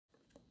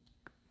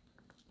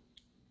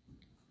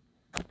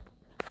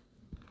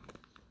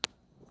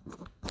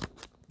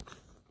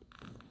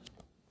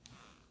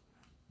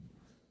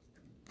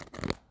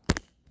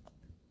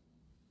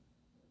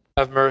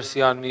Have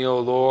mercy on me, O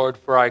Lord,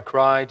 for I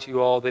cry to you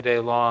all the day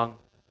long.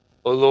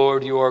 O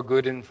Lord, you are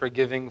good and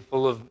forgiving,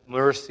 full of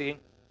mercy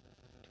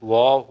to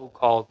all who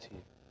call to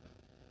you.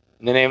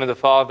 In the name of the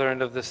Father,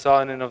 and of the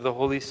Son, and of the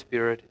Holy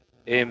Spirit,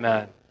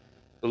 amen.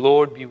 The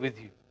Lord be with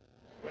you.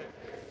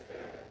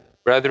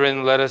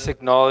 Brethren, let us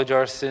acknowledge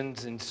our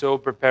sins and so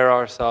prepare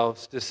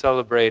ourselves to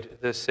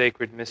celebrate the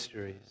sacred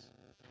mysteries.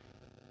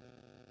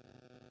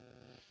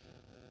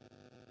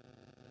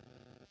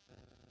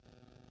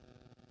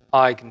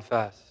 I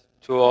confess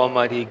to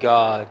Almighty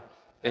God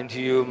and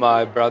to you,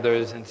 my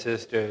brothers and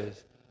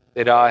sisters,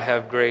 that I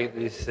have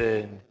greatly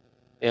sinned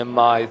in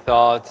my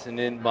thoughts and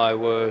in my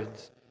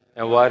words,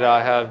 and what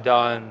I have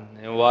done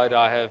and what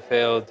I have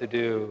failed to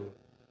do.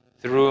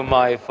 Through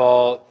my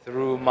fault,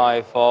 through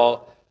my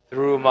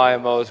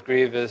most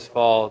grievous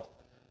fault.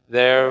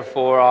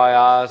 Therefore I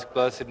ask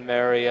Blessed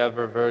Mary,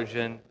 ever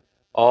Virgin,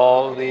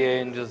 all the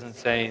angels and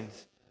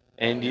saints,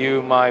 and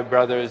you, my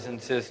brothers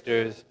and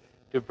sisters,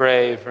 to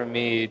pray for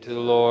me to the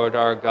Lord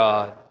our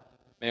God.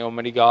 May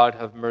Almighty God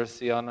have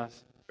mercy on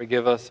us,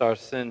 forgive us our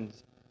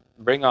sins,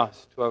 and bring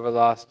us to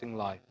everlasting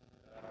life.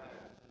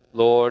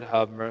 Lord,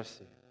 have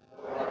mercy.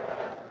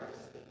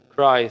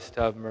 Christ,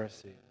 have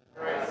mercy.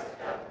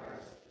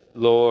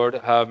 Lord,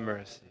 have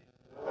mercy.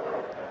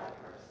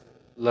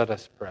 Let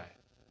us pray.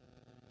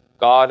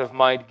 God of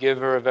might,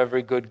 giver of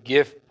every good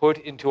gift, put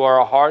into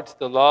our hearts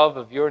the love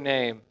of your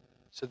name,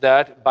 so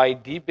that by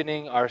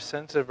deepening our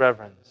sense of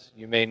reverence,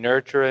 you may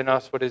nurture in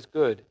us what is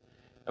good,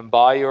 and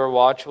by your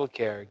watchful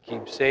care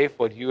keep safe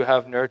what you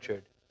have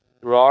nurtured,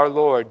 through our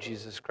Lord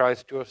Jesus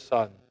Christ, your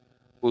Son,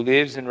 who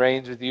lives and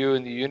reigns with you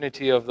in the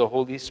unity of the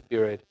Holy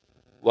Spirit,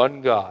 one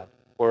God,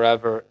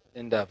 forever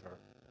and ever.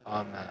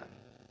 Amen.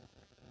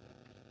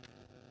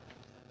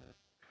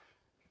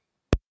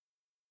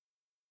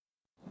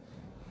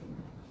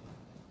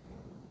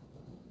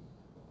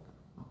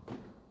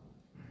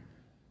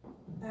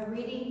 A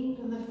reading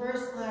from the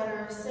first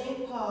letter of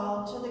St.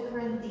 Paul to the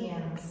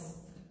Corinthians.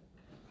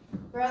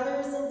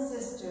 Brothers and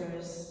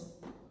sisters,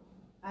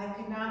 I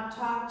could not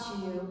talk to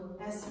you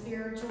as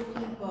spiritual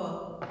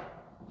people,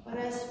 but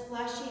as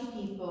fleshy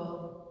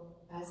people,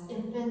 as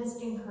infants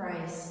in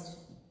Christ.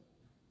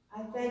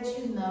 I fed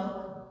you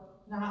milk,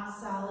 not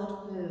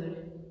solid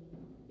food,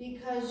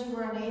 because you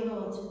were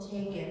unable to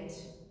take it.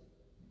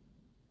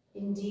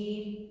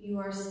 Indeed, you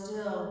are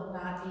still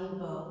not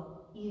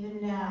able,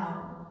 even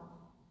now,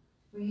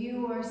 for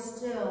you are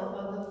still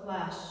of the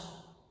flesh.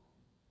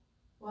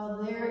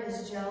 While there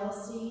is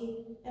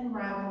jealousy and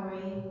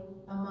rivalry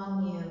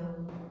among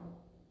you,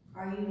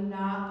 are you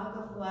not of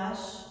the flesh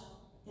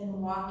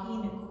and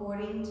walking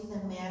according to the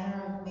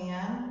manner of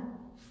man?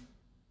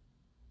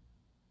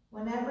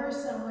 Whenever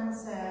someone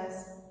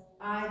says,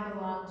 I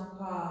belong to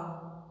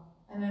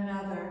Paul, and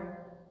another,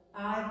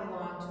 I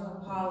belong to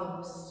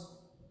Apollos,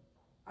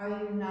 are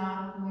you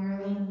not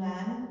merely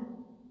men?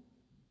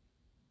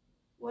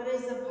 What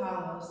is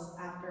Apollos,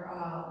 after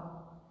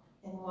all,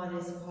 and what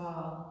is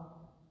Paul?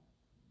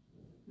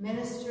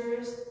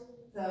 Ministers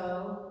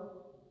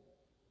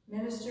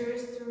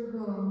through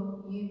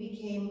whom you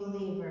became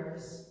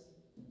believers,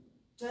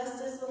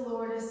 just as the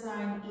Lord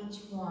assigned each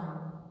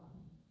one.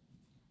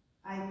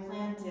 I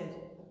planted,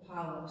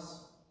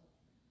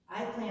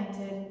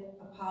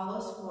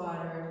 Apollos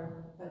watered,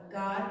 but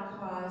God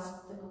caused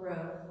the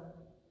growth.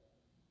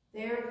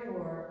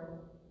 Therefore,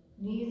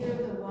 neither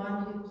the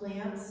one who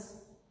plants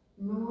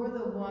nor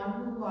the one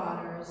who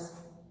waters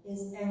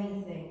is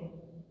anything,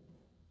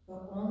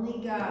 but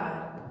only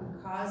God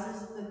who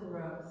causes the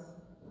growth.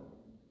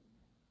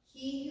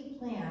 He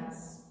who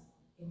plants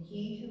and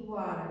he who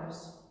waters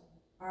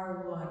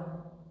are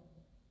one,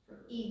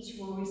 for each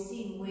will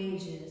receive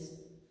wages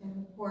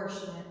in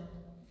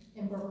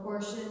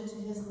proportion to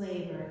his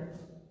labor.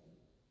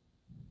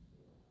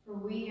 For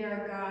we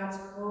are God's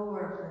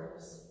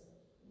co-workers.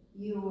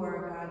 You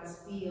are God's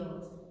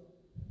field,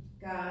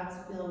 God's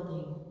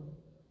building.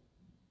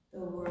 The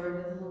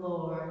word of the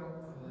Lord.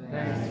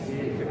 Thanks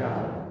be to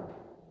God.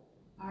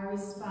 Our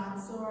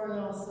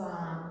responsorial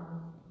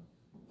psalm.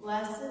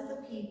 Blessed the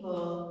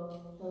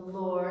people the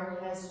Lord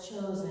has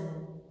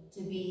chosen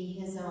to be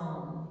his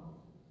own.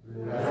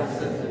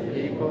 Blessed the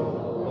people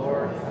the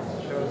Lord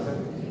has chosen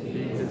to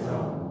be his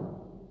own.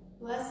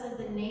 Blessed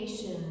the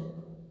nation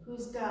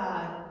whose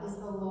God is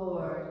the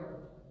Lord,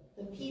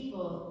 the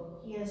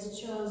people he has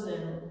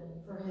chosen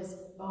for his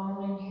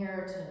own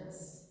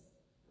inheritance.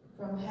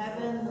 From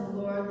heaven the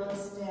Lord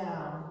looks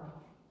down,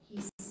 he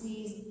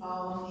sees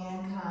all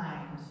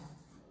mankind.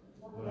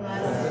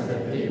 Blessed the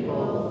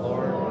people the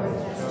Lord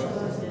has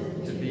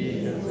chosen to be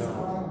his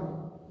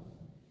own.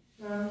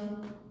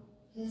 From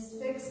his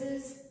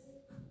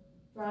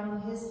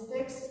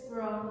fixed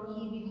throne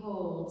he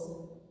beholds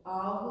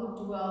all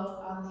who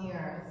dwelt on the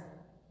earth.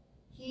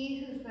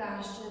 He who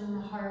fashioned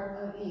the heart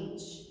of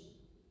each,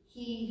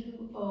 he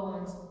who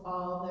owns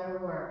all their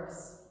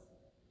works.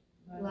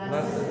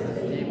 Blessed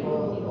the people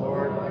the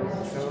Lord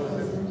has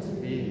chosen to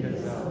be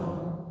his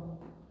own.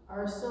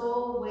 Our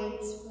soul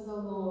waits for the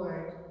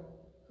Lord,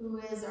 who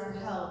is our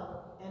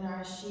help and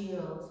our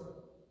shield.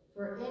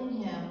 For in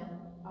him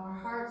our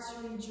hearts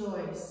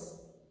rejoice.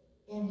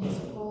 In his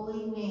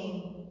holy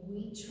name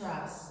we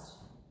trust.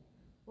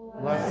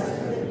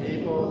 Blessed are the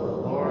people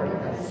the Lord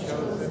has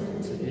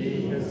chosen to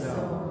be his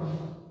own.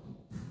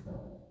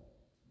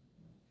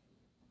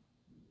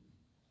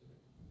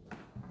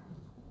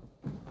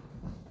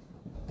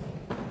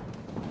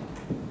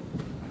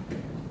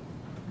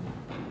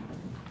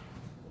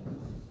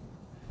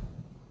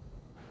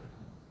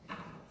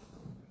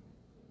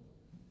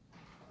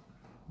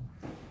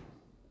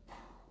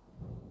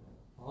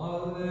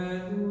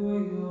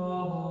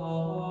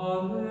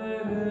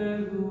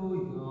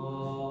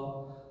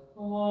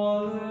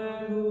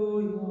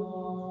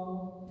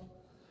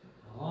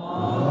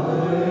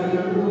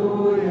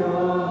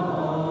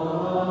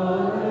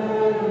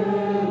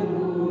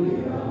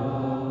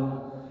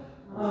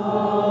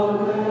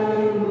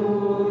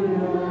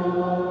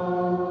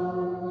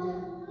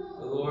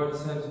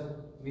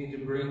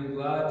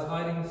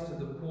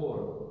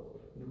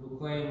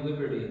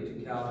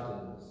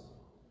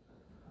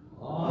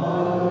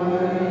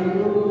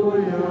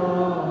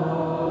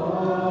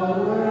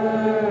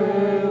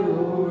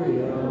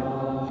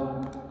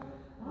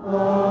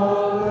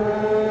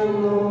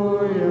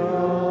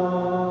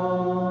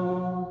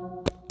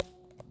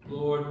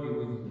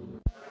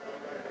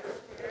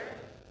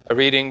 A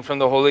reading from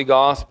the Holy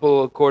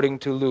Gospel according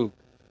to Luke.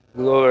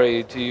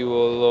 Glory to you,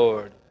 O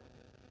Lord.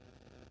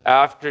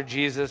 After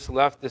Jesus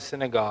left the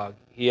synagogue,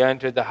 he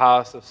entered the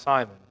house of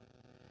Simon.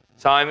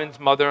 Simon's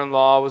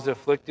mother-in-law was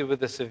afflicted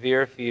with a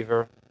severe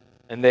fever,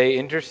 and they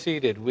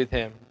interceded with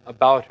him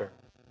about her.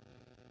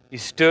 He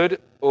stood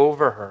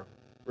over her,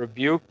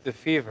 rebuked the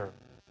fever,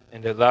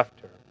 and it left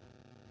her.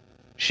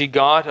 She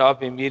got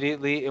up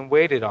immediately and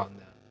waited on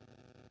them.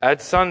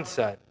 At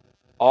sunset,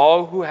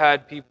 all who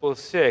had people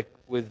sick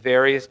with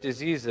various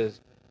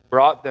diseases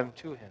brought them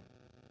to him.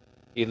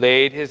 He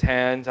laid his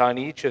hands on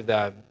each of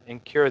them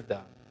and cured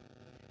them.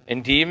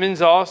 And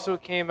demons also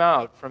came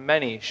out from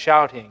many,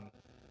 shouting,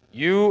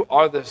 "You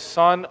are the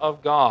Son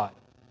of God."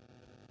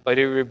 But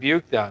he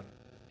rebuked them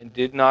and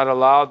did not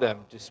allow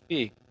them to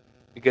speak,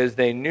 because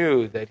they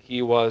knew that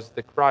he was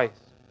the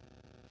Christ.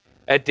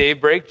 At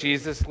daybreak,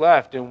 Jesus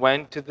left and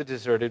went to the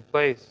deserted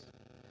place.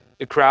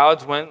 The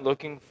crowds went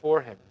looking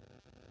for him,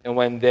 and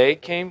when they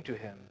came to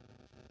him,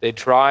 they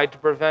tried to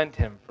prevent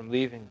him from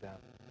leaving them.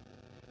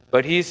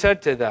 But he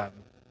said to them,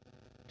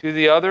 "To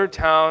the other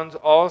towns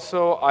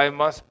also I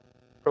must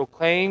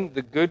proclaim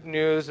the good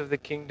news of the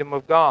kingdom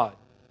of God,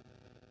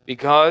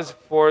 because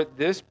for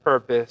this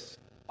purpose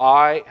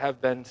I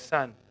have been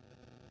sent."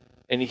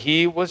 And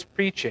he was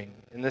preaching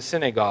in the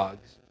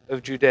synagogues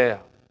of Judea.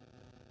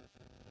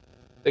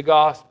 The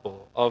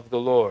Gospel of the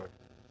Lord.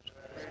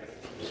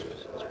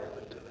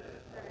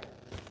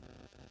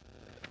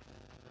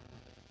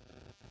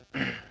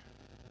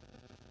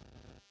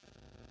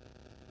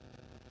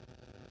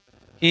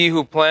 He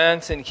who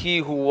plants and he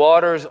who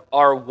waters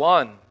are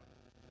one,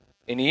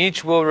 and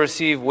each will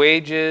receive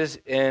wages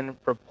in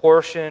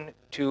proportion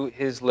to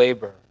his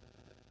labor.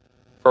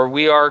 For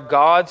we are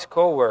God's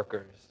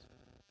co-workers.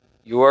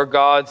 You are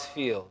God's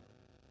field,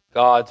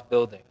 God's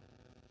building.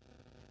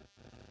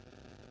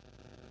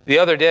 The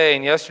other day,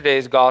 in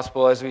yesterday's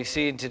gospel, as we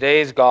see in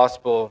today's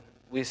gospel,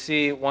 we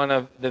see one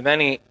of the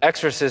many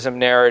exorcism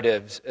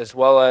narratives as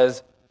well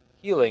as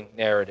healing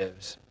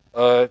narratives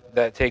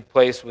that take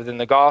place within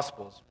the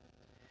gospels.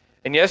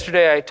 And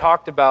yesterday I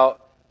talked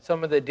about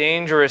some of the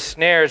dangerous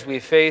snares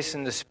we face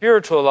in the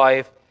spiritual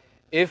life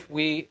if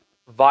we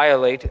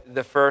violate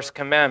the first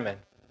commandment,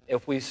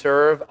 if we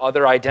serve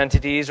other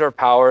identities or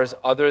powers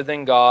other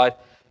than God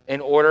in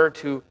order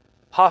to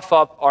puff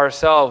up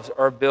ourselves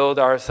or build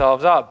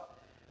ourselves up.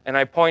 And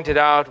I pointed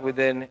out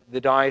within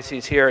the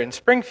diocese here in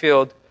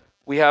Springfield,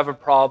 we have a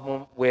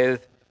problem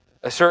with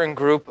a certain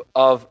group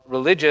of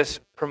religious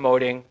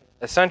promoting,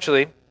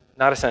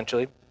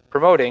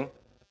 promoting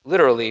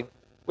literally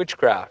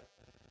witchcraft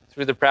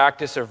through the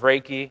practice of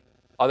Reiki,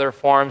 other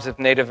forms of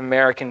Native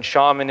American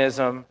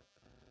shamanism,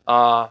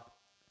 and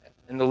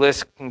the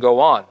list can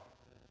go on.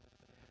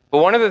 But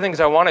one of the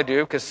things I want to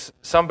do, because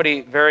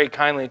somebody very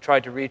kindly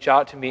tried to reach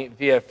out to me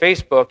via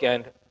Facebook,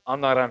 and I'm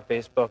not on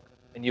Facebook,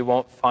 and you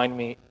won't find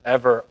me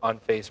ever on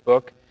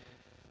Facebook,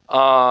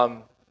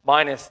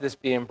 minus this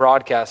being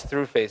broadcast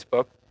through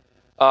Facebook.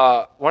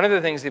 One of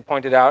the things they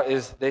pointed out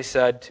is they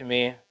said to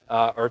me,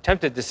 or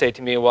attempted to say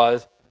to me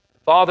was,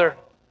 "Father,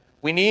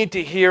 we need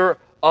to hear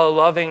a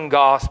loving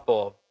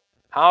gospel.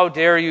 How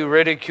dare you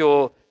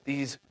ridicule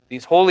these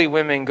holy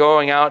women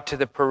going out to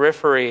the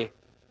periphery,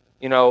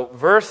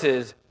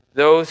 versus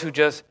those who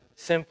just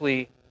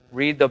simply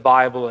read the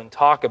Bible and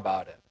talk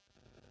about it."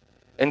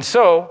 And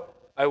so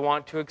I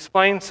want to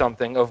explain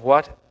something of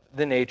what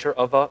the nature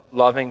of a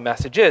loving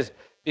message is.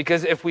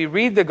 Because if we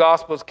read the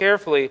Gospels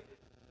carefully,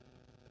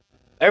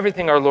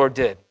 everything our Lord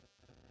did,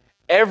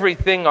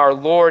 everything our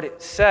Lord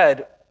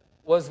said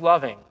was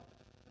loving.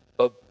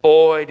 But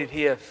boy, did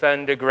he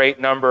offend a great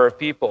number of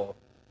people.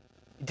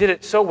 He did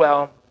it so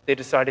well, they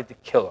decided to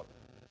kill him.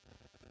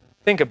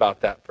 Think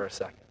about that for a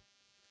second.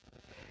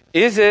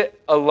 Is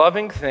it a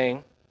loving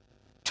thing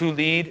to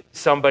lead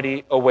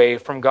somebody away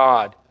from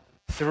God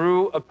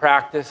through a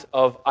practice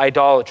of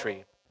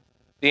idolatry?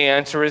 The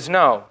answer is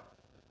no.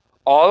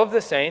 All of the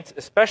saints,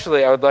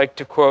 especially I would like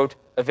to quote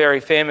a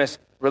very famous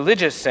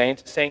religious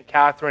saint, Saint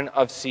Catherine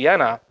of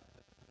Siena,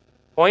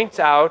 points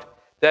out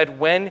that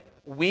when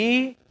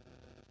we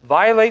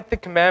violate the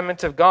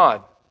commandments of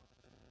God,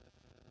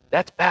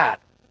 that's bad.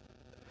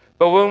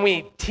 But when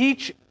we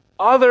teach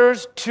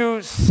others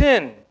to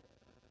sin,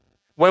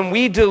 when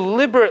we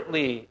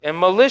deliberately and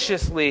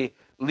maliciously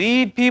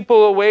lead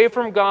people away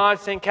from God,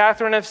 St.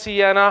 Catherine of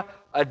Siena,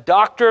 a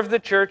doctor of the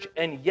church,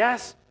 and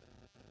yes,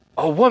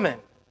 a woman,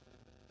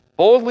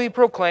 boldly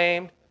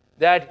proclaimed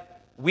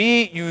that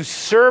we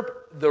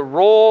usurp the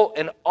role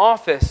and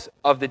office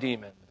of the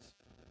demons.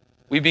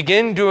 We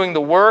begin doing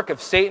the work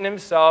of Satan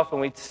himself, and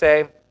we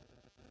say,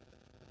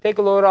 take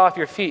a load off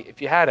your feet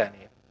if you had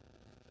any.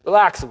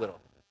 Relax a little.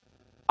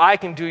 I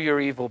can do your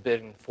evil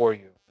bidding for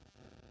you.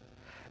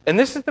 And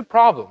this is the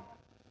problem.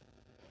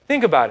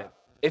 Think about it.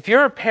 If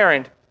you're a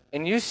parent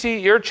and you see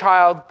your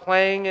child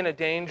playing in a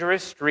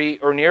dangerous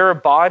street or near a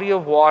body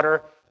of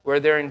water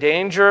where they're in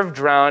danger of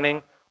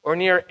drowning or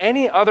near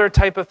any other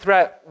type of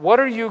threat, what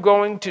are you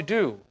going to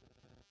do?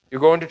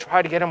 You're going to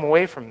try to get them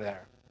away from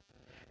there.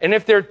 And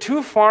if they're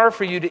too far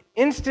for you to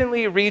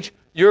instantly reach,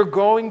 you're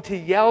going to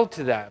yell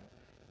to them,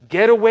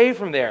 get away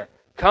from there.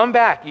 Come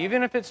back,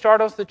 even if it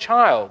startles the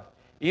child,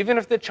 even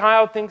if the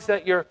child thinks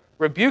that you're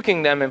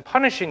rebuking them and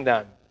punishing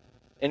them.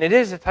 And it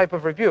is a type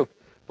of rebuke.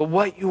 But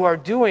what you are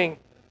doing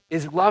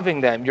is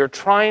loving them. You're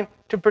trying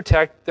to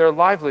protect their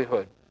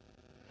livelihood.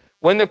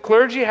 When the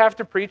clergy have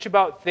to preach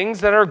about things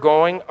that are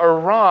going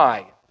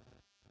awry,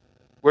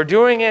 we're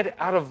doing it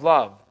out of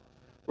love.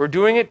 We're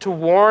doing it to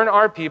warn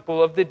our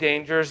people of the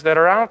dangers that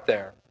are out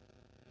there.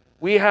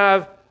 We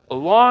have a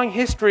long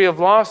history of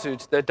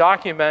lawsuits that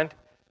document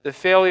the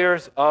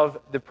failures of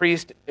the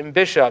priests and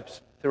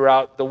bishops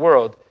throughout the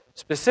world,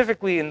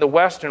 specifically in the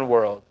Western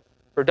world,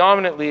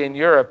 predominantly in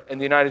Europe and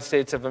the United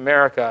States of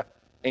America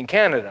and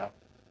Canada.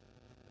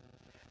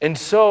 And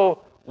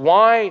so,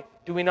 why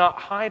do we not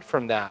hide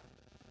from that,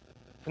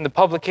 from the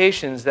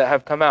publications that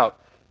have come out?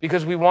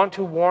 Because we want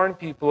to warn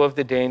people of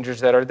the dangers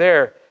that are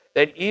there,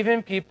 that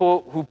even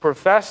people who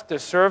profess to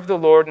serve the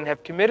Lord and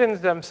have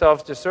committed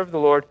themselves to serve the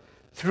Lord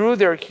through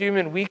their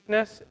human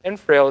weakness and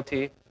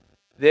frailty,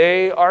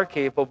 they are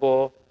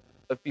capable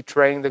of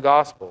betraying the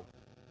gospel,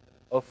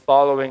 of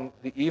following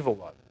the evil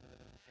one.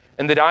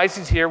 In the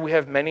diocese here, we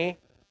have many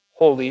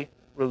holy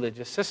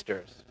religious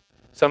sisters.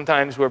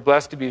 Sometimes we're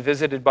blessed to be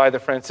visited by the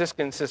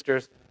Franciscan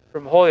sisters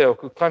from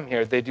Holyoke who come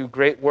here. They do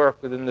great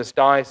work within this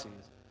diocese.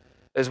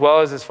 As well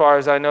as far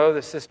as I know,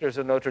 the sisters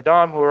of Notre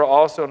Dame, who are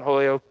also in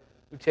Holyoke,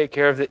 who take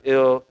care of the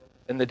ill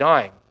and the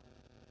dying.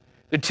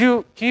 The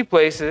two key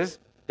places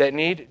that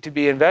need to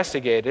be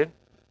investigated,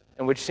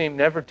 and which seem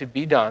never to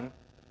be done,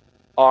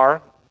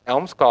 are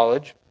Elms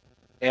College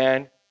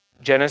and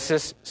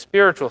Genesis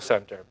Spiritual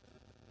Center.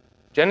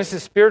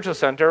 Genesis Spiritual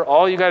Center,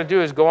 all you got to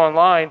do is go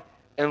online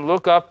and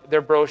look up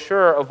their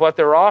brochure of what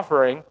they're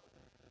offering,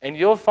 and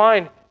you'll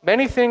find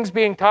many things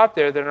being taught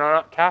there that are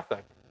not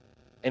Catholic.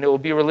 And it will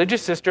be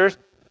religious sisters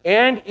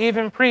and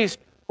even priests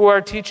who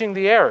are teaching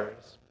the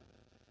errors.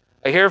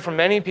 I hear from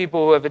many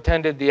people who have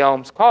attended the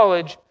Elms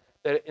College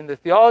that in the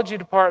theology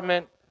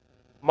department,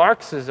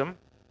 Marxism,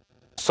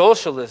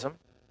 socialism,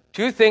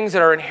 two things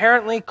that are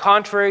inherently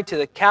contrary to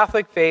the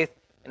Catholic faith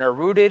and are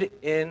rooted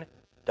in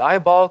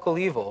diabolical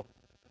evil,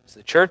 as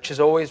the church has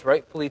always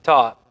rightfully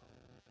taught,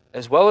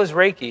 as well as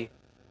Reiki,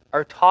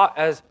 are taught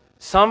as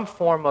some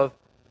form of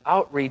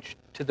outreach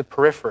to the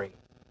periphery,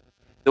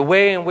 the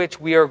way in which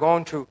we are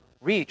going to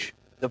reach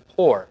the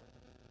poor.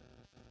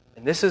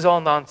 And this is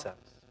all nonsense.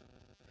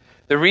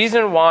 The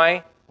reason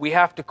why we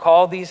have to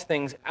call these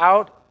things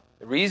out,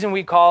 the reason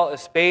we call a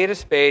spade,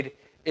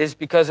 is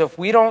because if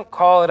we don't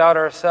call it out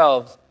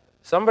ourselves,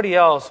 somebody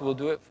else will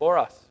do it for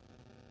us.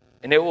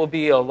 And it will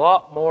be a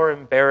lot more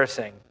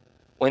embarrassing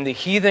when the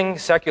heathen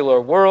secular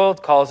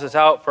world calls us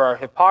out for our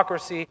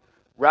hypocrisy,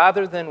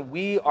 rather than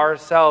we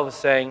ourselves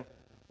saying,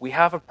 we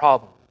have a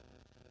problem,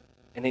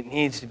 and it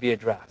needs to be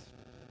addressed.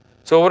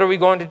 So what are we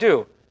going to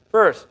do?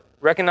 First,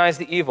 recognize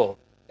the evil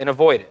and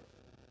avoid it.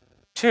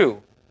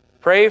 2,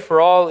 pray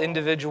for all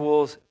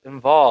individuals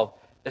involved,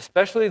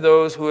 especially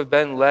those who have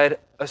been led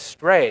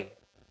astray.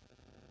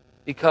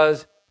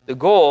 Because the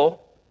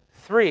goal,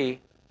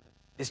 3,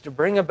 is to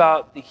bring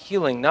about the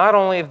healing, not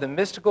only of the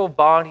mystical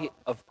body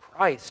of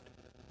Christ,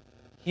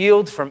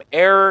 healed from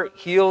error,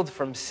 healed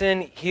from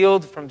sin,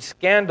 healed from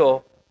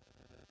scandal,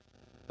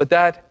 but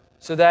that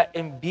so that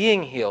in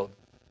being healed,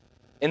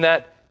 in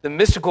that the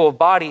mystical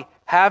body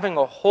having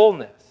a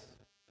wholeness,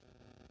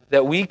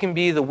 that we can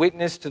be the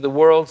witness to the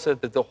world so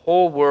that the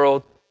whole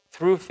world,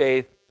 through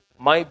faith,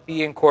 might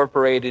be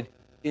incorporated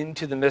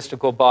into the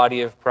mystical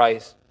body of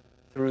Christ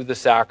through the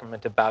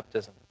sacrament of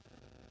baptism.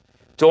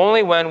 It's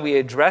only when we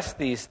address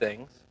these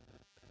things,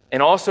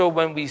 and also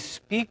when we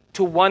speak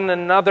to one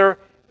another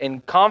in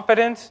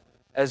confidence,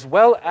 as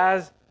well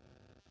as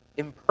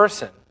in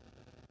person,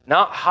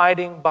 not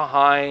hiding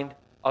behind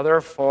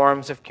other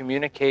forms of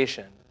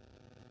communication,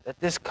 that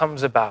this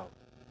comes about.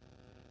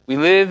 We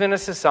live in a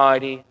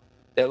society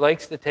that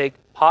likes to take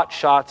pot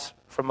shots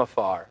from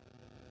afar.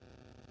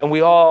 And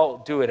we all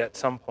do it at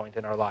some point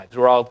in our lives.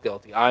 We're all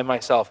guilty. I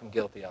myself am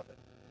guilty of it.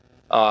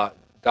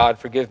 God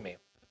forgive me.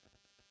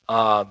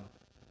 But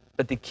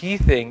the key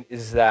thing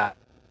is that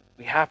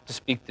we have to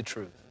speak the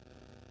truth.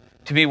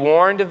 To be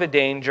warned of a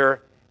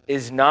danger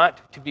is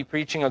not to be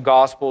preaching a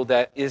gospel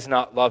that is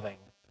not loving.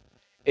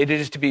 It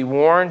is to be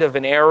warned of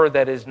an error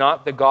that is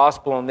not the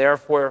gospel, and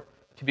therefore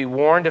to be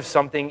warned of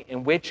something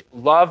in which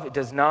love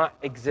does not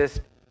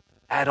exist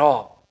at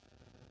all.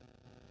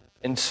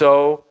 And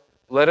so,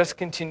 let us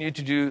continue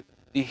to do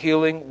the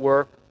healing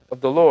work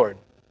of the Lord.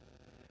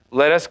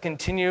 Let us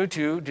continue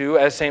to do,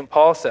 as St.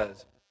 Paul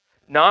says,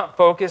 not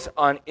focus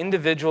on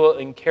individual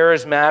and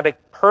charismatic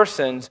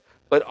persons,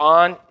 but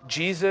on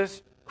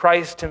Jesus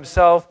Christ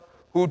himself,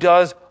 who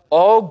does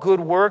all good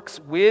works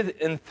with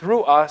and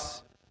through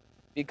us,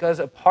 because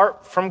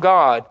apart from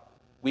God,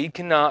 we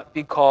cannot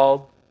be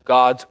called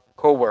God's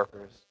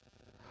co-workers.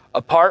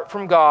 Apart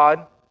from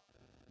God,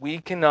 we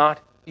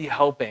cannot be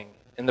helping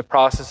in the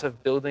process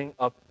of building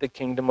up the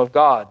kingdom of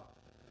God.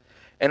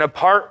 And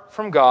apart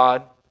from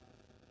God,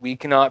 we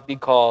cannot be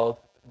called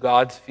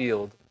God's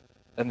field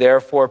and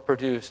therefore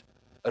produce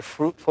a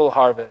fruitful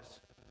harvest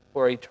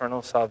for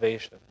eternal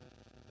salvation.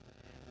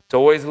 It's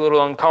always a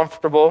little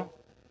uncomfortable.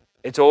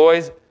 It's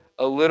always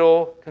a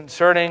little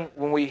concerning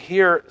when we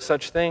hear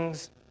such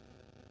things,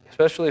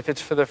 especially if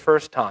it's for the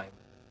first time.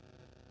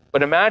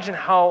 But imagine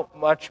how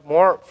much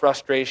more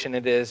frustration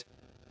it is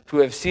to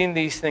have seen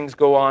these things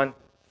go on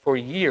for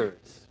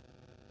years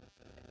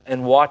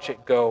and watch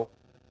it go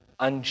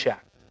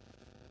unchecked.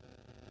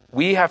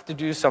 We have to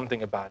do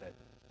something about it.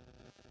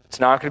 It's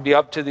not going to be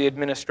up to the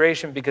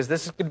administration, because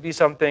this is going to be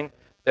something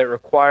that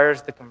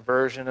requires the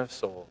conversion of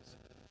souls.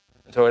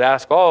 And so I'd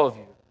ask all of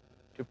you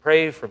to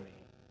pray for me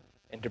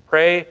and to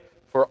pray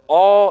for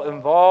all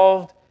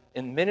involved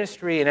in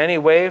ministry in any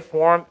way,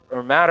 form,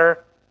 or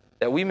matter,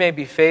 that we may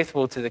be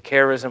faithful to the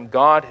charism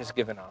God has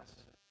given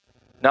us.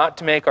 Not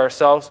to make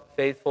ourselves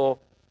faithful,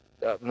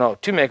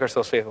 not to make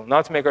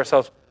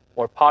ourselves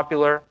more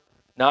popular,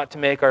 not to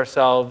make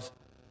ourselves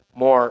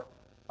more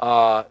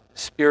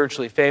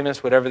spiritually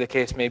famous, whatever the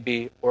case may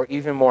be, or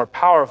even more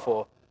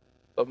powerful,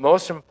 but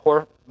most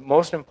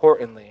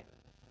importantly,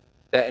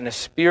 that in a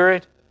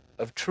spirit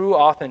of true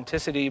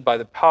authenticity by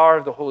the power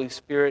of the Holy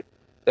Spirit,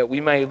 that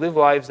we may live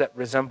lives that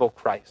resemble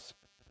Christ,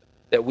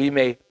 that we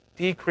may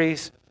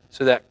decrease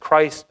so that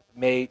Christ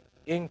may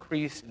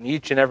increase in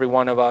each and every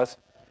one of us,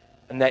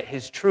 and that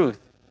his truth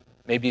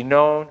may be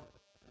known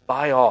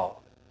by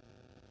all.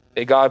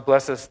 May God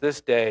bless us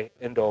this day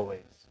and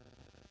always.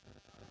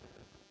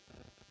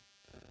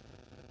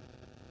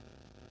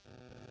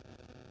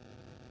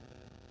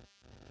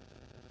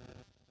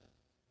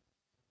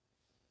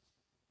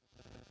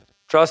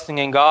 Trusting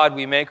in God,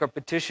 we make our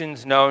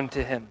petitions known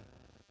to him.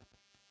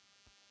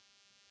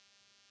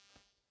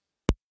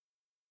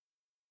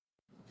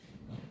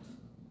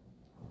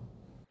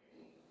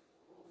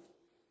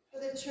 For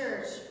the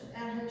church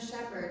and her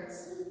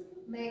shepherds,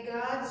 may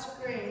God's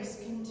grace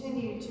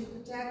continue to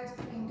protect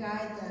and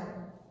guide them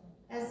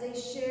as they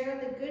share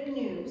the good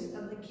news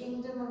of the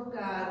kingdom of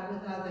God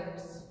with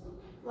others.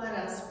 Let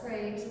us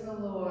pray to the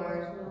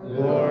Lord.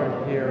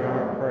 Lord, hear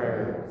our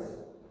prayers.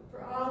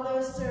 For all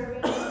those serving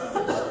in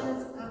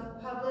positions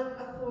of public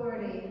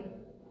authority,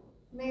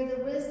 may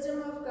the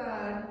wisdom of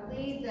God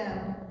lead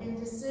them in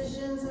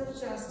decisions of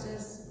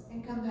justice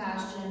and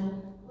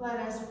compassion. Let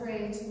us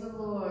pray to the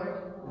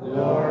Lord.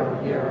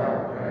 Lord, hear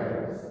our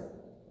prayers.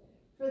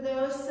 For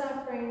those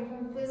suffering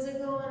from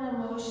physical and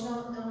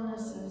emotional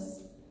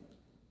illnesses,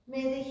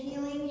 may the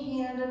healing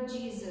hand of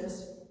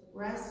Jesus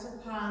rest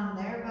upon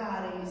their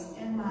bodies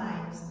and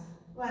minds.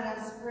 Let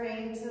us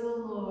pray to the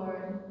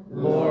Lord.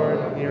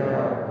 Lord, hear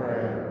our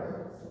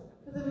prayers.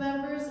 For the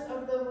members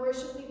of the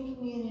worshiping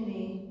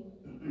community,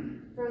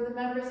 for the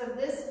members of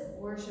this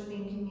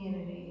worshiping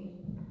community,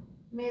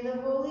 may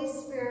the Holy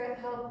Spirit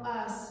help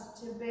us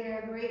to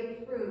bear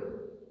great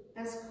fruit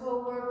as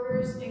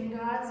co-workers in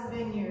God's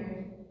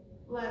vineyard.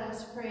 Let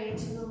us pray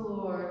to the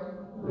Lord.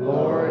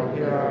 Lord,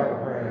 hear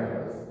our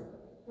prayers.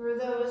 For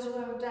those who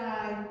have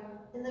died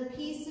in the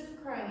peace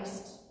of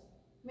Christ,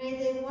 may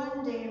they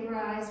one day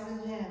rise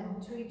with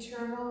him to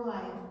eternal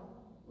life.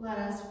 Let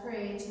us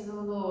pray to the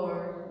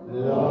Lord.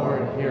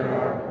 Lord, hear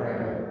our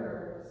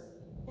prayers.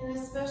 In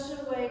a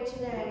special way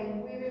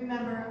today, we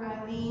remember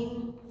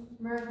Eileen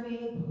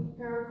Murphy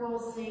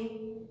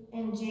Paracolsi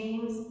and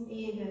James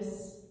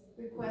Avis,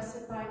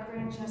 requested by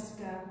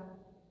Francesca.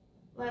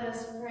 Let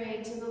us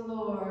pray to the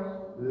Lord.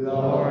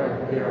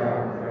 Lord, hear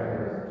our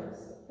prayers.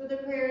 For the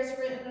prayers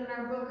written in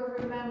our book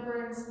of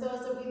remembrance, those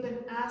that we've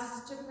been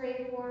asked to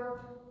pray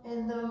for,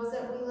 and those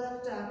that we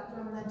lift up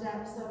from the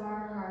depths of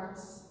our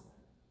hearts.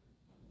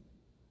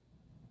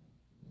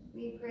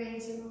 We pray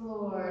to the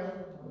Lord.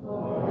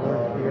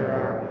 Lord, hear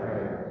our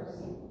prayers.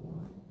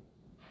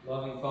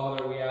 Loving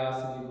Father, we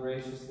ask that you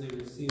graciously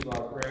receive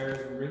our prayers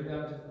and bring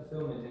them to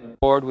fulfillment in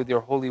accord with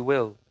your holy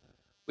will.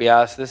 We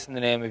ask this in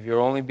the name of your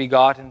only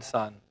begotten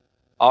Son,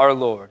 our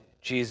Lord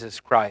Jesus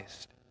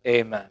Christ.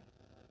 Amen.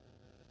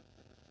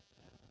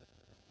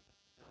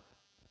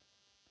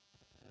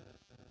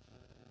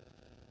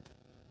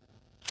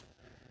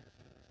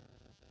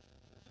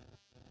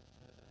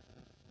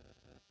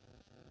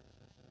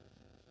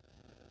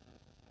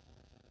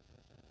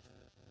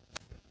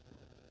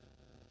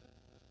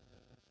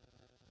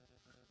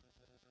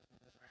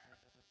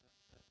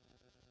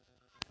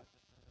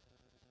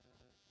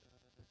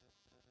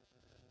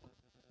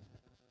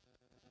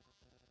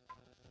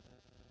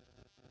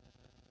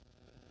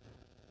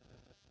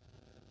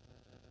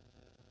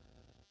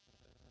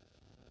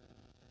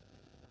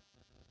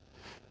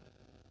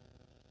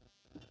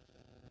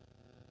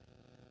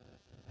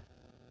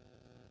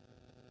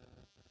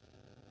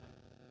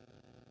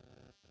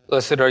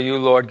 Blessed are you,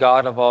 Lord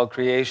God of all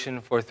creation,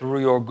 for through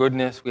your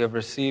goodness we have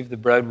received the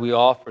bread we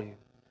offer you,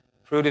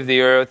 fruit of the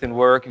earth and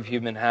work of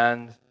human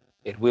hands.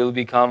 It will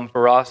become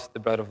for us the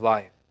bread of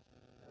life.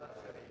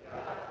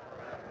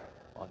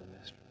 On the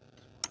mystery.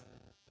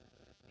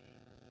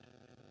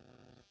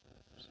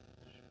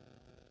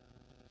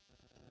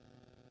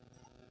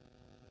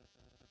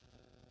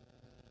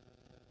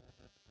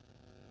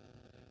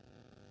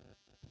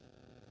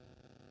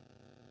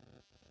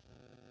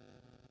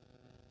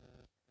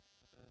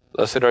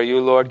 Blessed are you,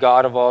 Lord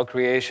God of all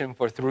creation,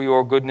 for through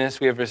your goodness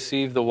we have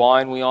received the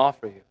wine we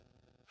offer you,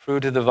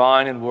 fruit of the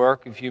vine and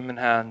work of human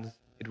hands.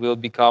 It will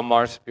become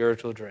our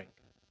spiritual drink.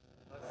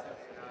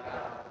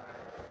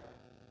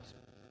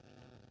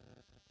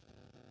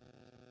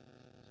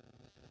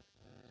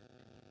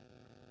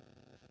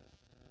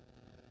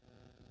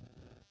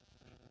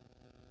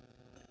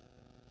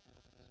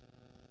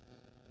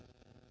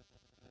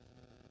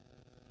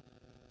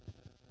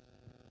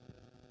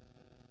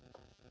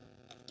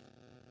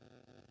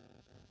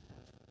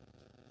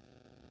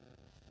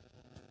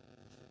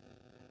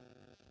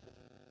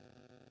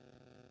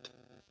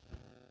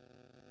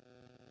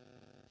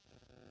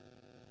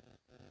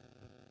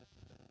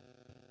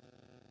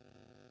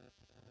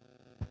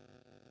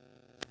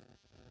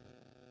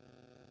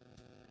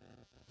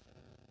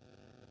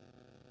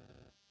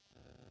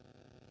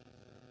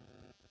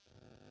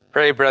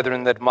 Pray,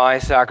 brethren, that my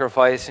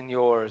sacrifice and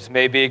yours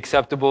may be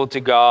acceptable to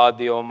God,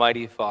 the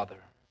Almighty Father.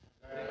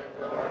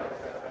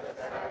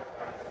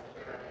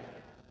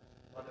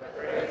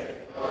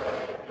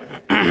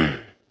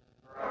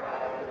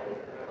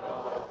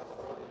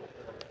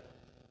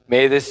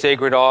 May this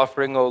sacred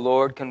offering, O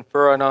Lord,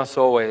 confer on us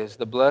always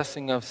the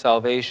blessing of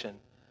salvation,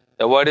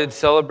 that what it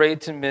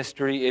celebrates in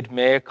mystery it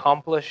may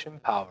accomplish in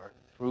power,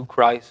 through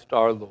Christ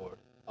our Lord.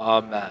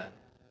 Amen.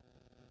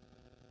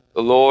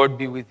 The Lord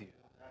be with you.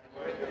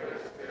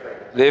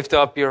 Lift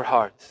up your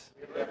hearts.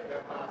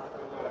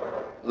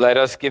 Let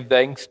us give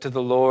thanks to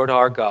the Lord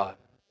our God.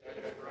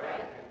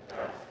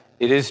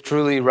 It is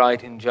truly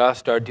right and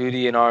just, our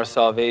duty and our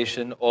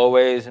salvation,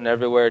 always and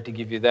everywhere to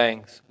give you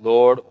thanks,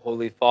 Lord,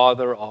 Holy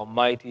Father,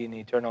 Almighty and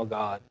eternal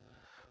God.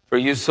 For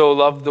you so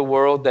loved the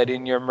world that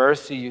in your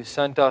mercy you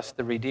sent us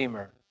the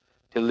Redeemer,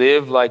 to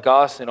live like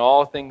us in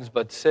all things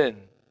but sin,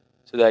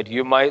 so that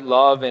you might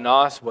love in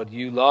us what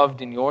you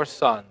loved in your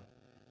Son,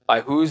 by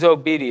whose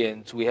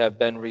obedience we have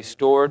been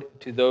restored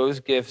to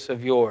those gifts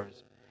of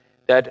yours,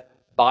 that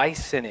by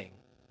sinning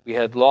we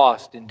had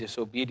lost in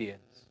disobedience.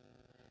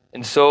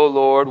 And so,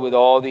 Lord, with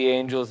all the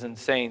angels and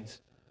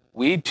saints,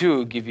 we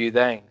too give you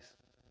thanks.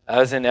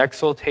 As in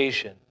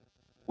exultation,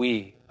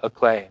 we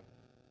acclaim.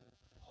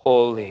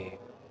 Holy,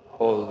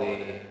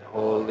 holy,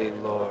 holy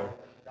Lord,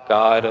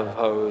 God of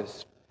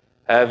hosts,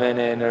 heaven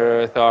and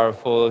earth are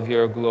full of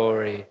your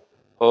glory.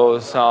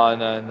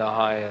 Hosanna in the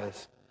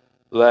highest.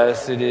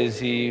 Blessed is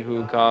he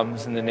who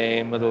comes in the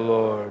name of the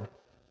Lord.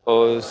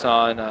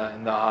 Hosanna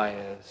in the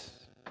highest.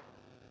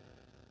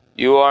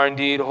 You are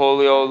indeed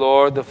holy, O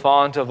Lord, the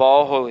font of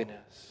all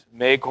holiness.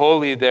 Make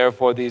holy,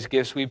 therefore, these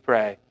gifts, we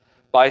pray,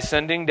 by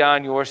sending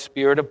down your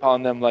Spirit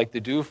upon them like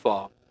the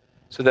dewfall,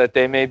 so that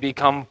they may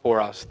become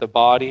for us the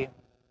body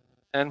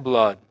and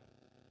blood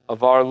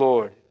of our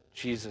Lord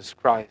Jesus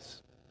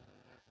Christ.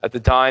 At the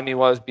time he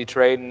was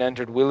betrayed and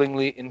entered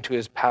willingly into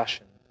his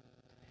passion,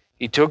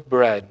 he took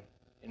bread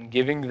and,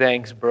 giving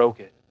thanks, broke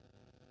it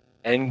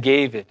and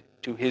gave it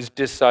to his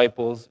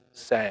disciples,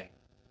 saying,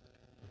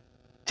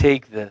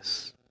 "Take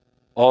this,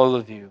 all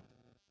of you,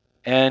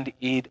 and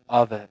eat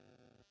of it,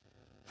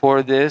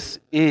 for this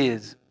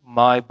is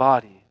my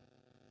body,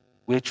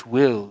 which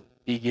will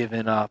be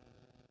given up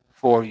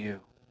for you."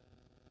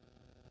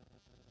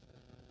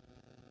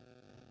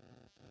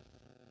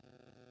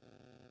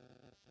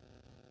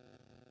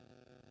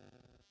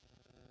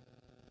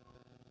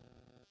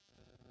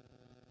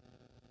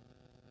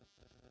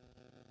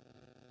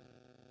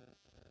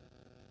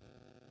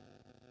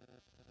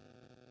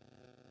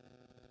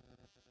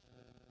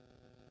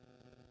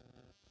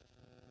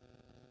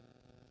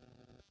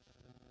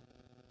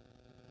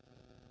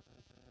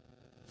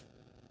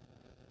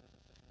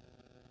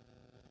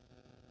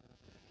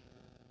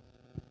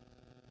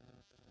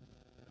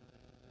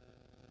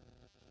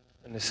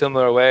 In a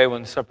similar way,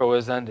 when supper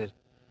was ended,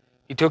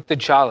 he took the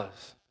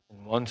chalice,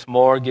 and once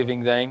more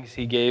giving thanks,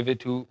 he gave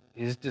it to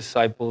his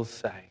disciples,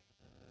 saying,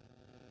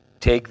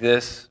 "Take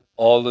this,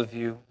 all of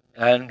you,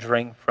 and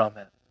drink from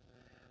it.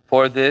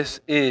 For this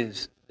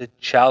is the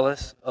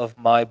chalice of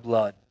my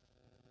blood,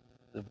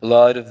 the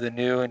blood of the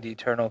new and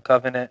eternal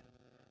covenant,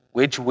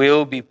 which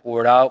will be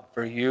poured out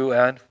for you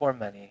and for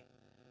many,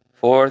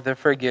 for the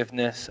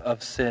forgiveness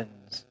of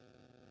sins.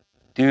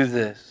 Do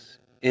this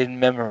in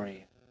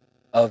memory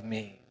of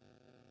me."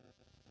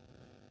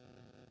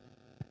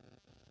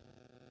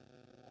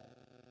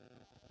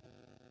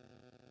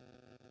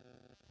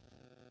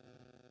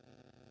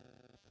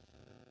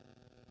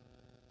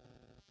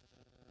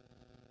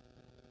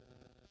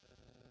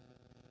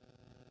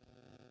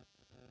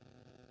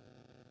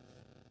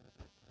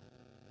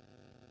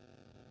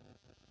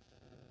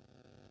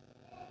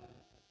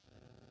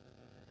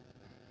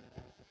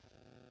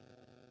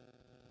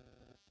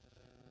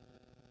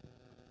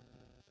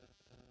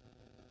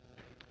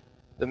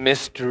 The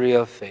mystery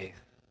of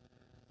faith.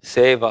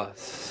 Save us,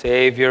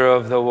 Savior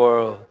of the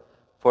world,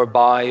 for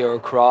by your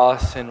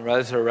cross and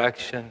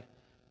resurrection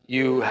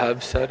you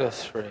have set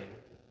us free.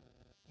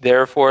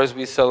 Therefore, as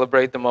we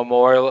celebrate the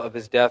memorial of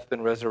his death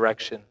and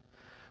resurrection,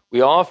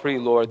 we offer you,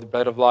 Lord, the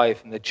bread of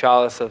life and the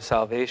chalice of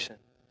salvation,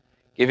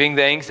 giving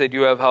thanks that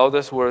you have held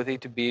us worthy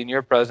to be in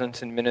your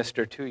presence and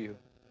minister to you.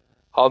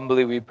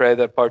 Humbly we pray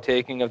that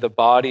partaking of the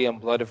body and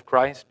blood of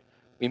Christ,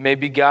 we may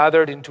be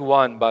gathered into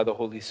one by the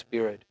Holy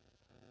Spirit.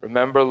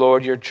 Remember,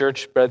 Lord, your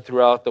church spread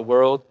throughout the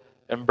world,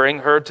 and bring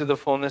her to the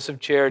fullness of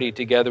charity,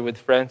 together with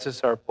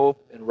Francis, our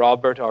Pope, and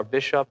Robert, our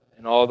Bishop,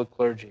 and all the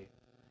clergy.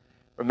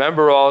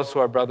 Remember also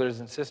our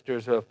brothers and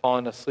sisters who have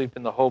fallen asleep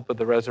in the hope of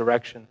the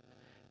resurrection,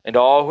 and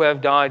all who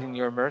have died in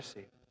your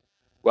mercy.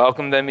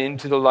 Welcome them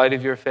into the light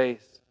of your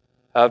face.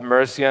 Have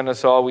mercy on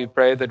us all, we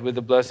pray, that with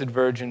the Blessed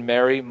Virgin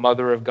Mary,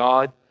 Mother of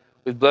God,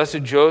 with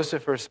blessed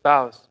Joseph, her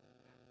spouse,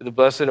 with the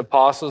blessed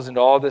apostles and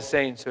all the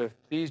saints who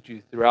have pleased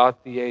you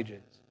throughout the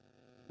ages,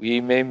 we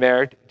may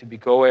merit to be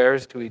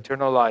co-heirs to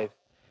eternal life,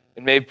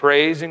 and may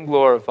praise and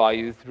glorify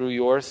you through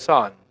your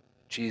Son,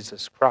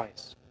 Jesus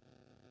Christ.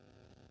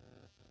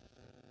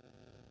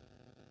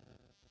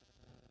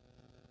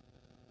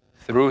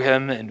 Through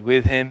him, and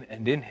with him,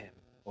 and in him,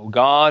 O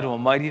God,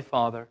 Almighty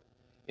Father,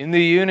 in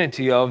the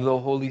unity of the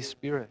Holy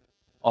Spirit,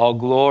 all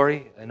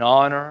glory and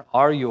honor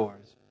are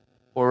yours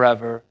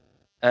forever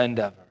and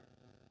ever.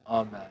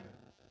 Amen.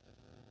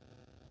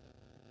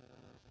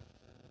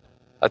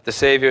 At the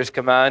Savior's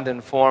command,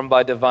 informed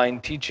by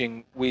divine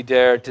teaching, we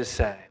dare to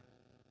say,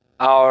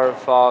 Our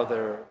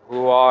Father,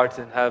 who art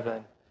in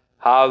heaven,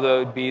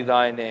 hallowed be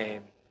thy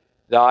name.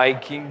 Thy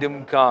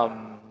kingdom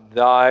come,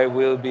 thy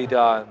will be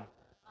done,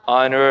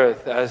 on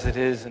earth as it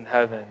is in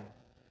heaven.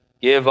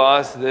 Give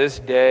us this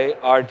day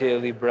our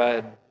daily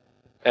bread,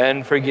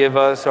 and forgive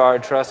us our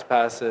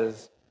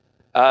trespasses,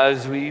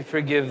 as we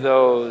forgive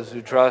those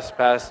who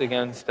trespass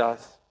against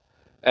us.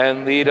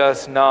 And lead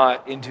us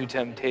not into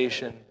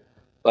temptation,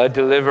 but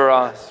deliver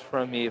us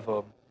from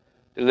evil.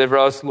 Deliver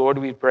us, Lord,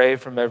 we pray,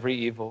 from every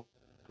evil.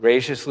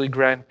 Graciously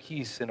grant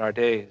peace in our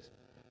days,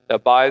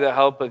 that by the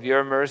help of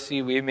your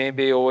mercy we may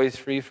be always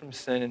free from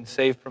sin and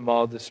safe from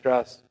all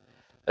distress,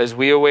 as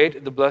we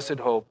await the blessed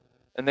hope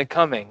and the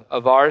coming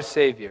of our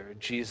Savior,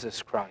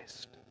 Jesus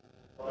Christ.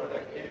 For the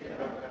kingdom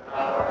and the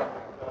power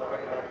and the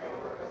glory are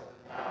yours,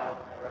 now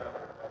and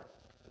forever.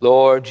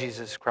 Lord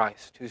Jesus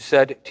Christ, who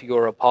said to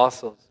your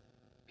apostles,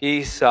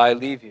 Peace I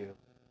leave you,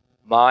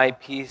 my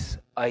peace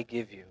I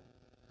give you.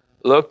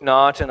 Look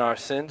not on our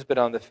sins, but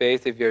on the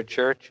faith of your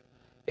church,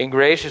 and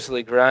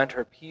graciously grant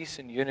her peace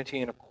and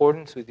unity in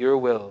accordance with your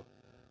will,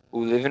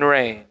 who live and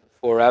reign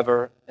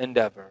forever and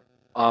ever.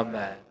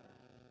 Amen.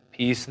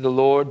 Peace of the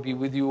Lord be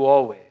with you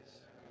always.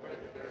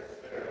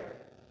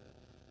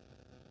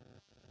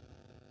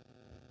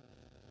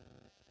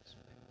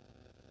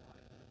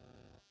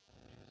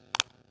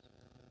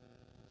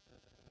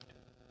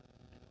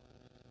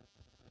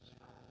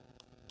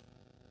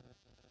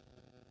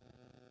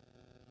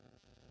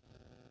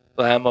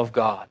 Lamb of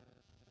God.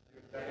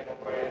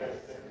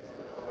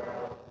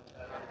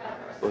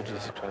 Lord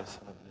Jesus Christ,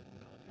 Son of the living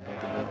God, by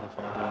the will of the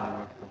Father and the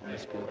work of the Holy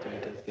Spirit,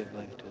 who does give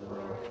life to the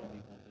world, from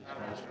evil,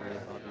 and destroy the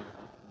body of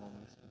life from all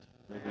sins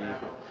of every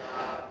evil.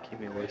 Keep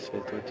me always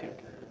faithful to you.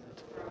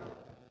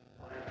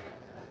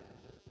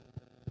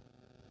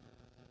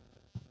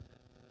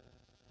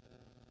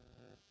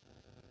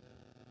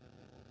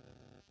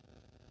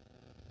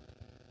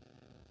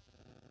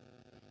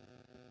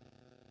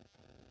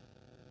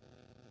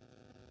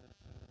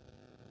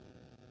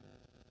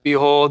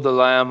 Behold the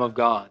Lamb of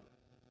God.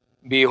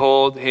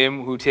 Behold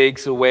him who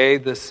takes away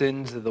the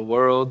sins of the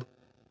world.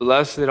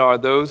 Blessed are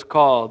those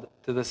called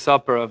to the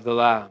supper of the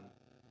Lamb.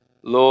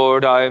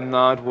 Lord, I am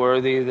not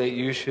worthy that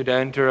you should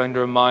enter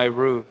under my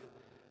roof,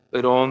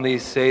 but only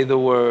say the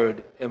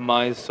word, and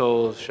my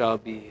soul shall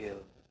be healed.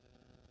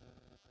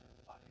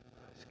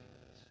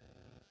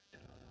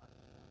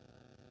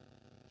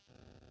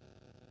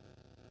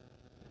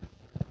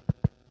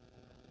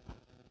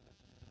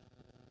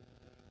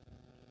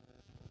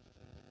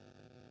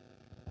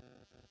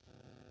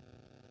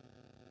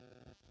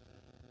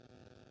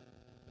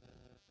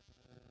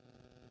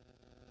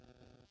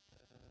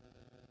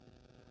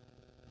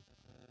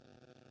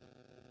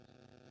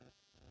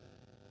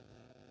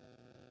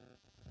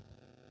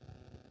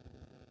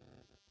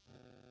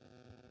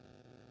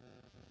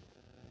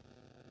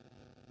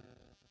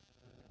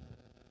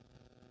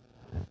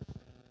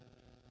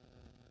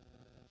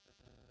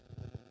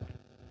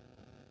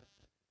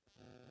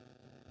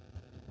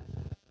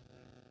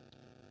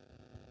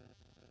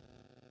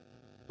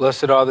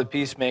 Blessed are the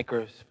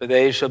peacemakers, for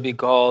they shall be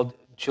called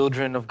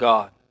children of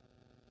God.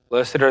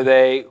 Blessed are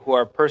they who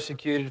are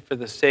persecuted for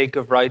the sake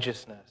of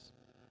righteousness,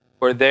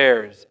 for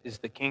theirs is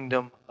the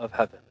kingdom of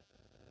heaven.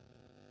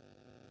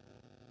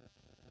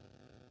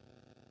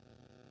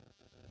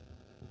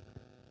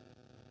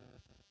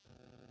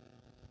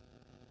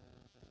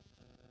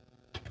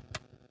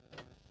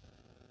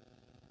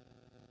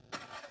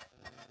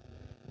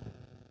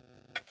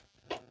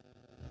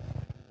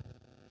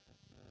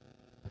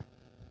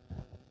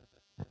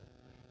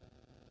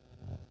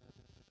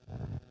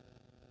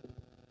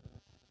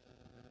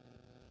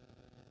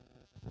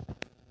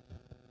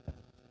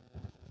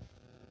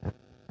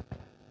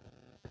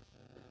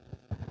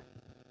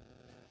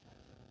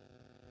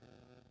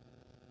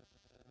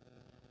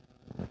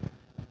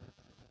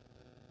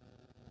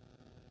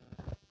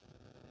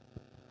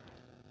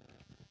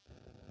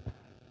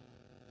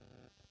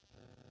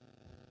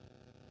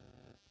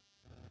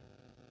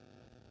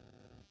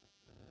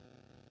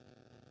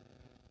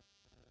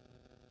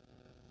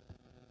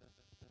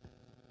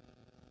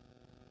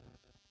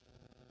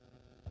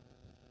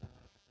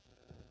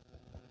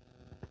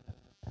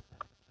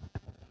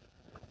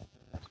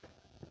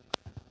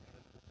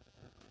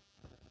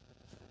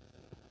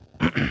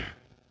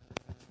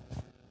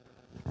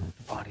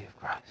 Body of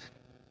Christ.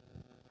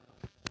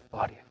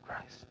 Body of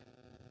Christ.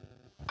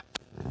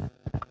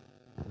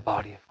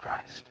 Body of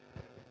Christ.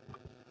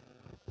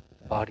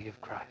 Body of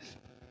Christ.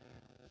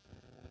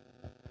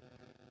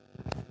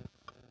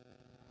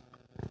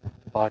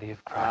 Body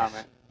of Christ.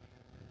 Amen.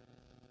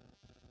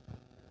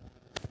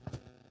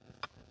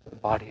 The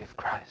body of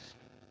Christ.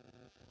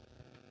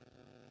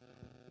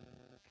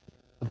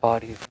 The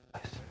body of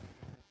Christ.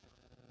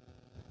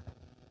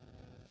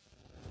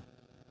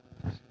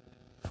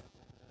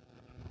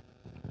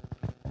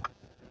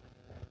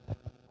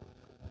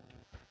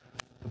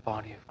 The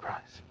body of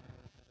Christ.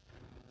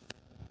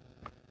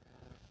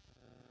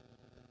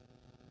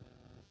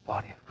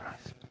 Body of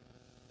Christ.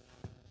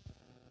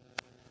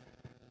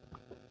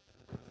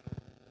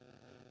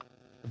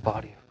 The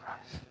body of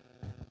Christ.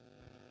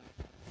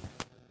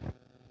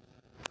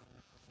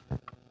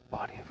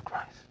 Body of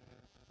Christ.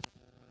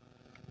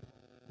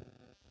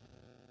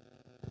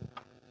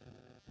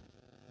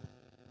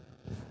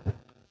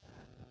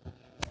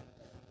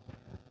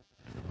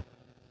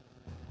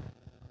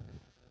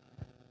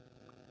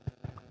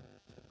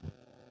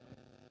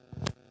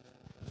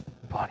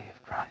 Body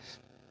of Christ.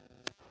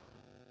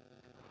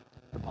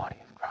 The body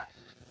of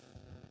Christ.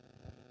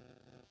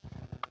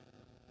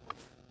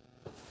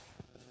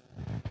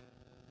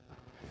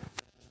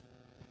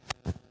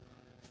 Body of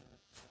Christ.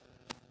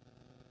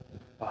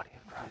 Body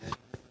of Christ.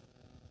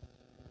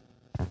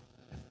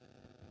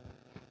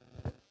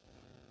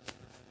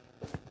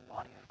 The body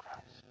of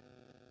Christ.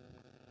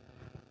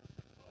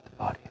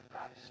 Body of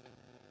Christ.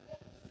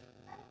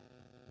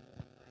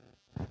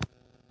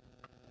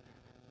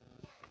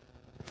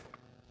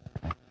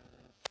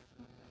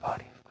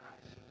 Body of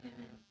Christ.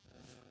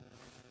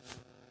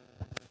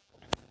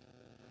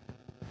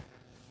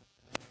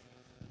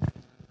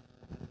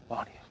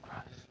 Body of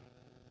Christ.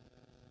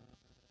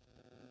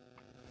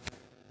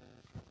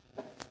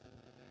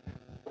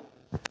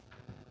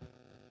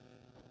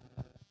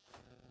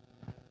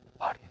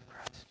 Body of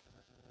Christ.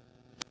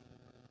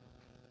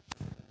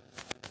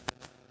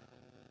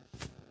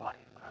 Body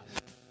of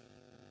Christ.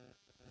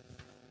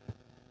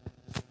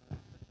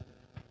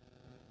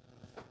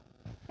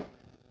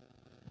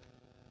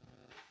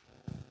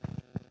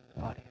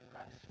 The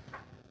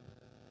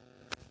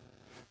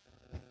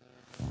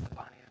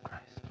body of Christ.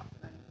 Body of Christ.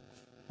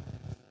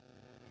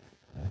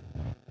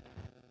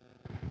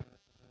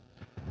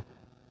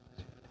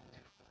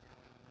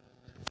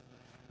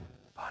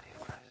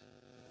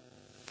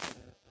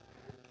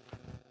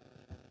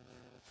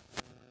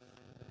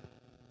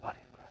 Body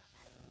of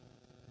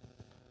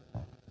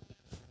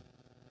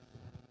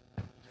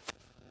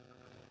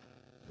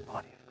Christ.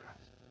 Body of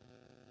Christ.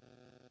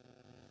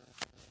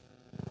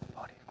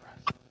 Body of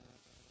Christ.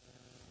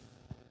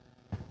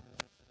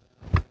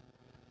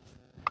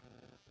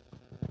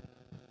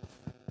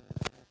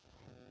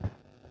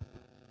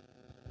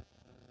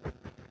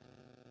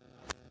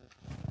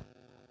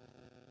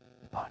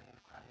 Body of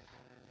Christ.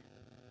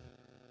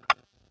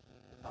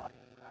 Body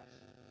of Christ.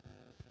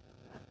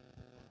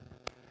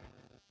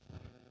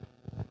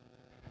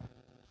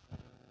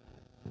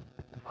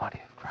 The body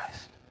of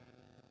Christ.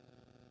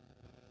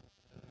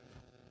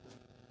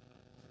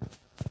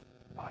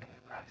 Body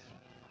of Christ.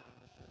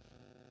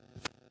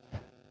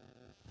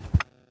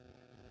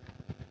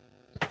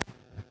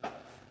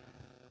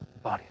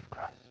 Body of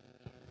Christ.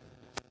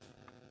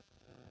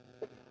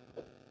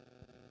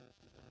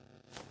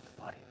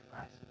 Body of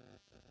Christ.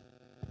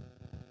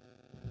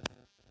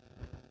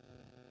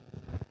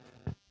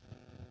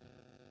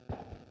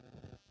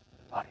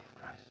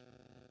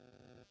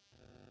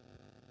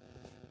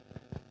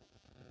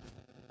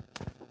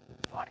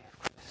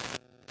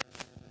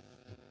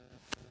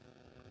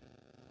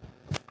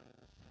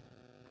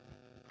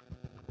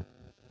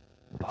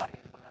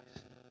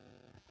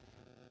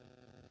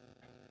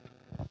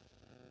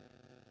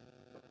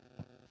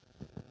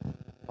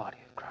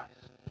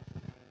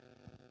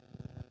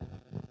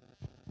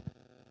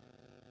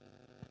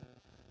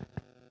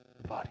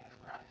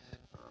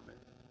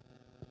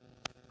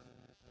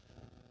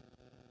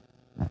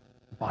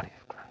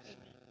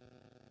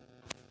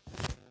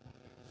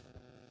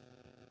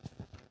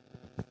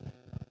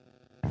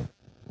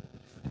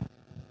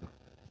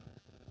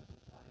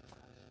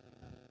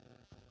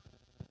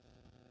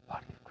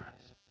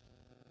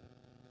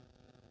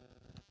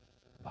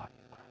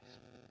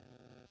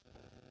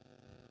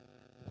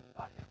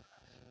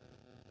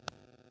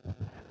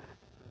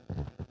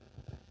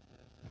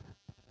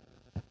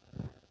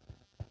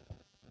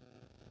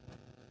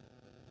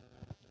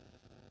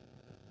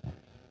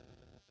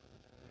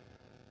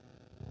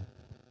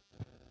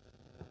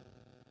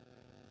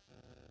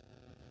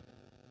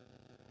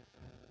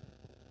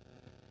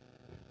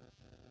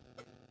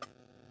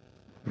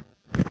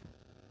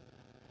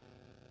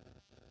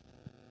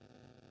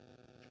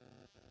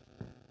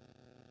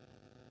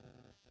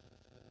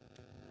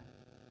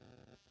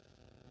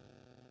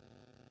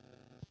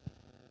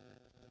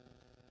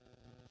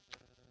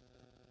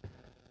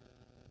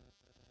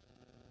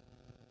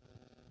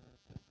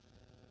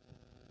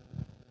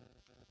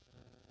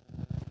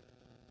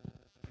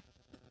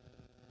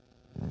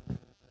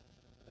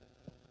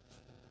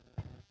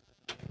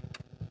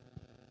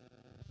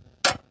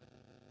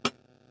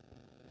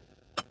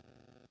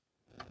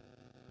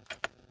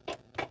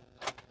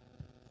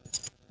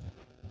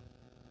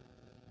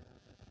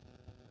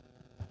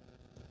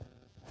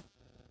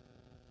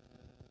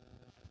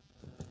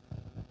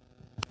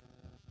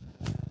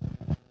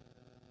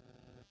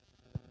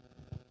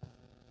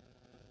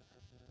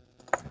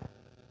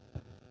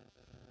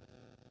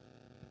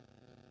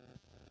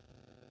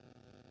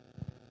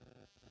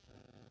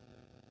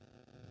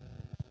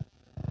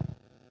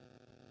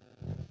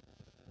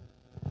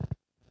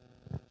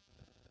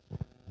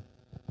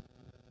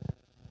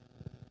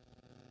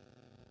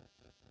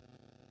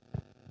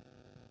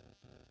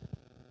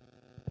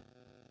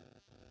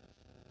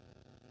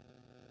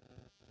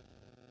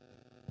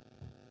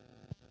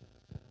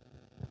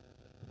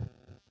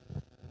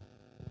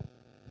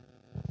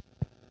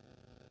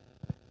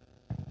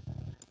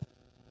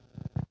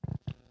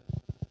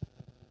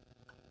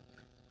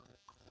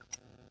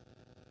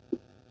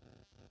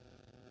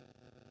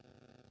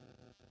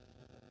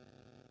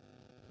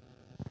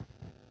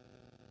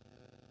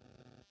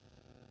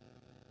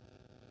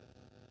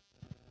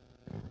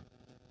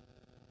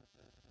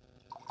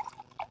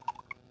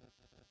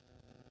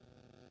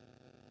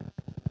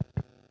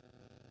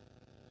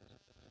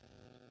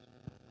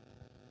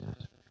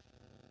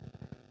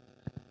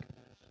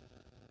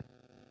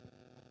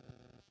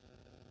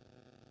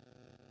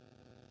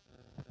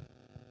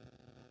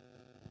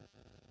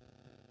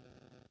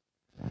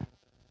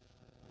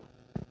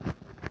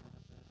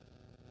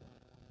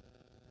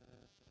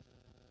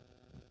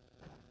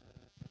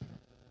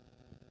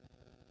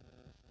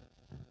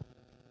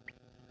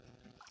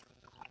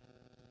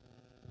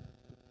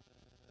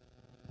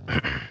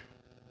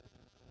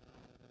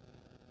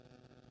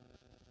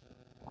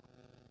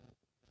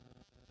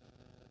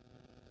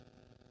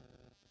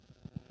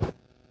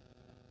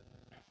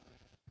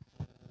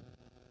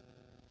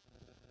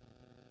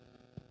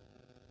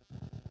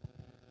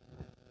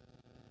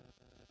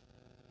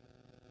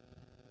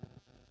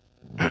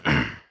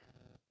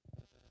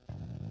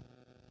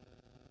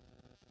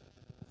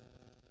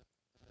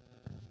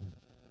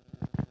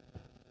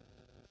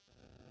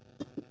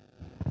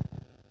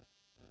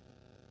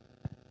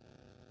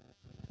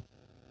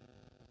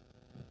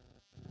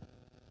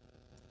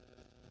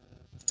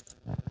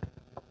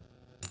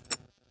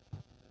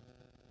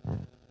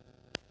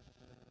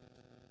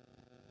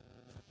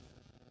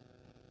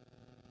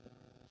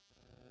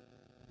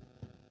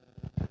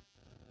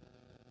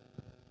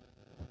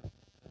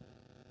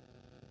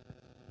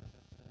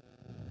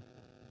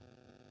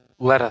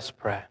 Let us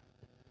pray.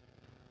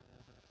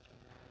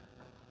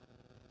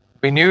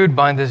 Renewed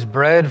by this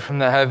bread from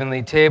the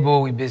heavenly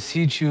table, we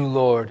beseech you,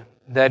 Lord,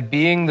 that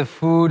being the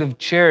food of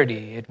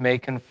charity, it may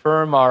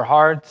confirm our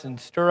hearts and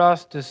stir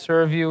us to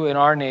serve you and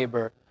our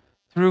neighbor,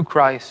 through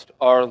Christ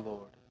our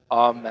Lord.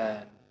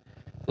 Amen.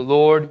 The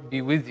Lord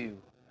be with you.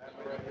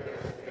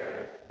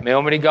 May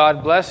Almighty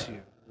God bless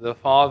you, the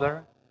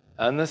Father,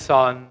 and the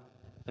Son,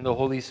 and the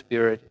Holy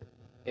Spirit.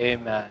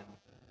 Amen.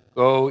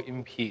 Go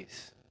in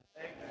peace.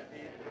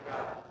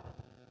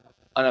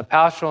 On a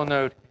pastoral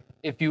note,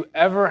 if you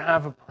ever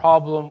have a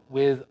problem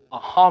with a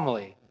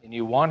homily and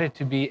you want it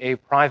to be a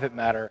private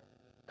matter,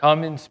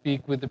 come and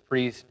speak with the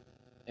priest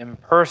in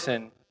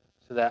person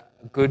so that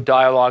a good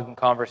dialogue and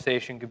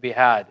conversation could be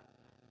had.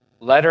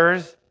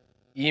 Letters,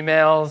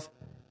 emails,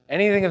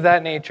 anything of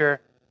that nature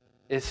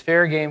is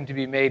fair game to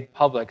be made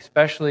public,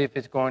 especially if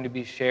it's going to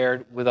be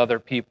shared with other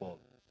people.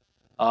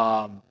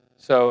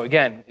 So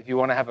again, if you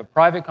want to have a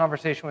private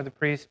conversation with the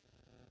priest,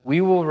 we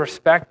will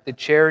respect the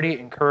charity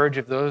and courage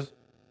of those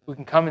who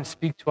can come and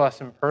speak to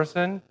us in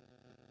person.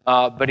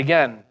 But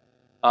again,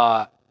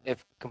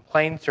 if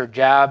complaints or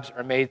jabs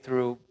are made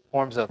through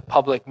forms of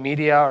public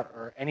media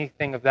or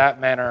anything of that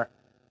manner,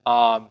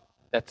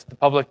 that's the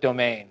public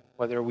domain,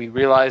 whether we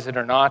realize it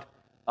or not,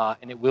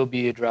 and it will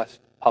be addressed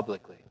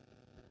publicly.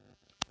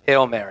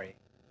 Hail Mary,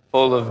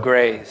 full of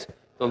grace,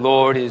 the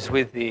Lord is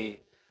with thee.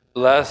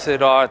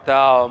 Blessed art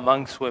thou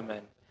amongst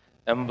women,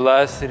 and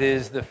blessed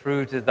is the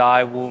fruit of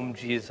thy womb,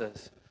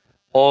 Jesus.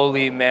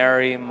 Holy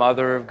Mary,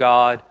 Mother of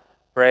God,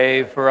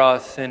 pray for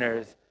us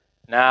sinners,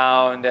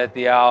 now and at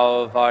the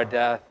hour of our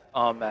death.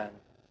 Amen.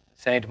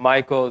 Saint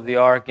Michael the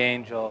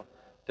Archangel,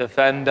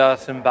 defend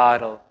us in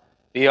battle.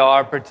 Be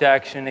our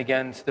protection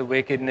against the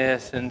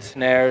wickedness and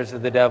snares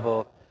of the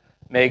devil.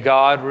 May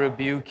God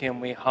rebuke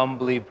him, we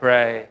humbly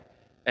pray.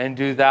 And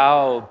do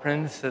thou,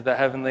 Prince of the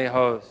heavenly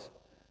host,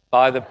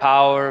 by the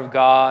power of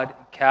God,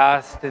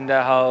 cast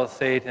into hell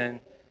Satan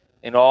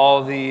and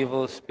all the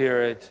evil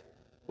spirits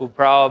who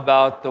prowl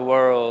about the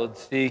world,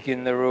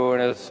 seeking the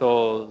ruin of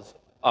souls.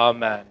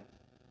 Amen.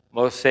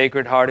 Most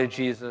Sacred Heart of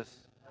Jesus,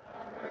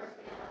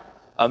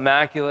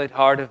 Immaculate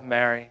Heart of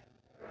Mary,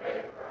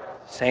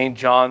 Saint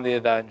John the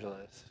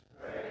Evangelist.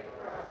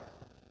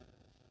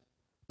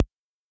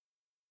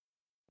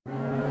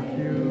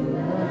 Matthew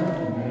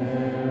and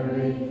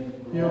Mary,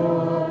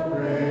 your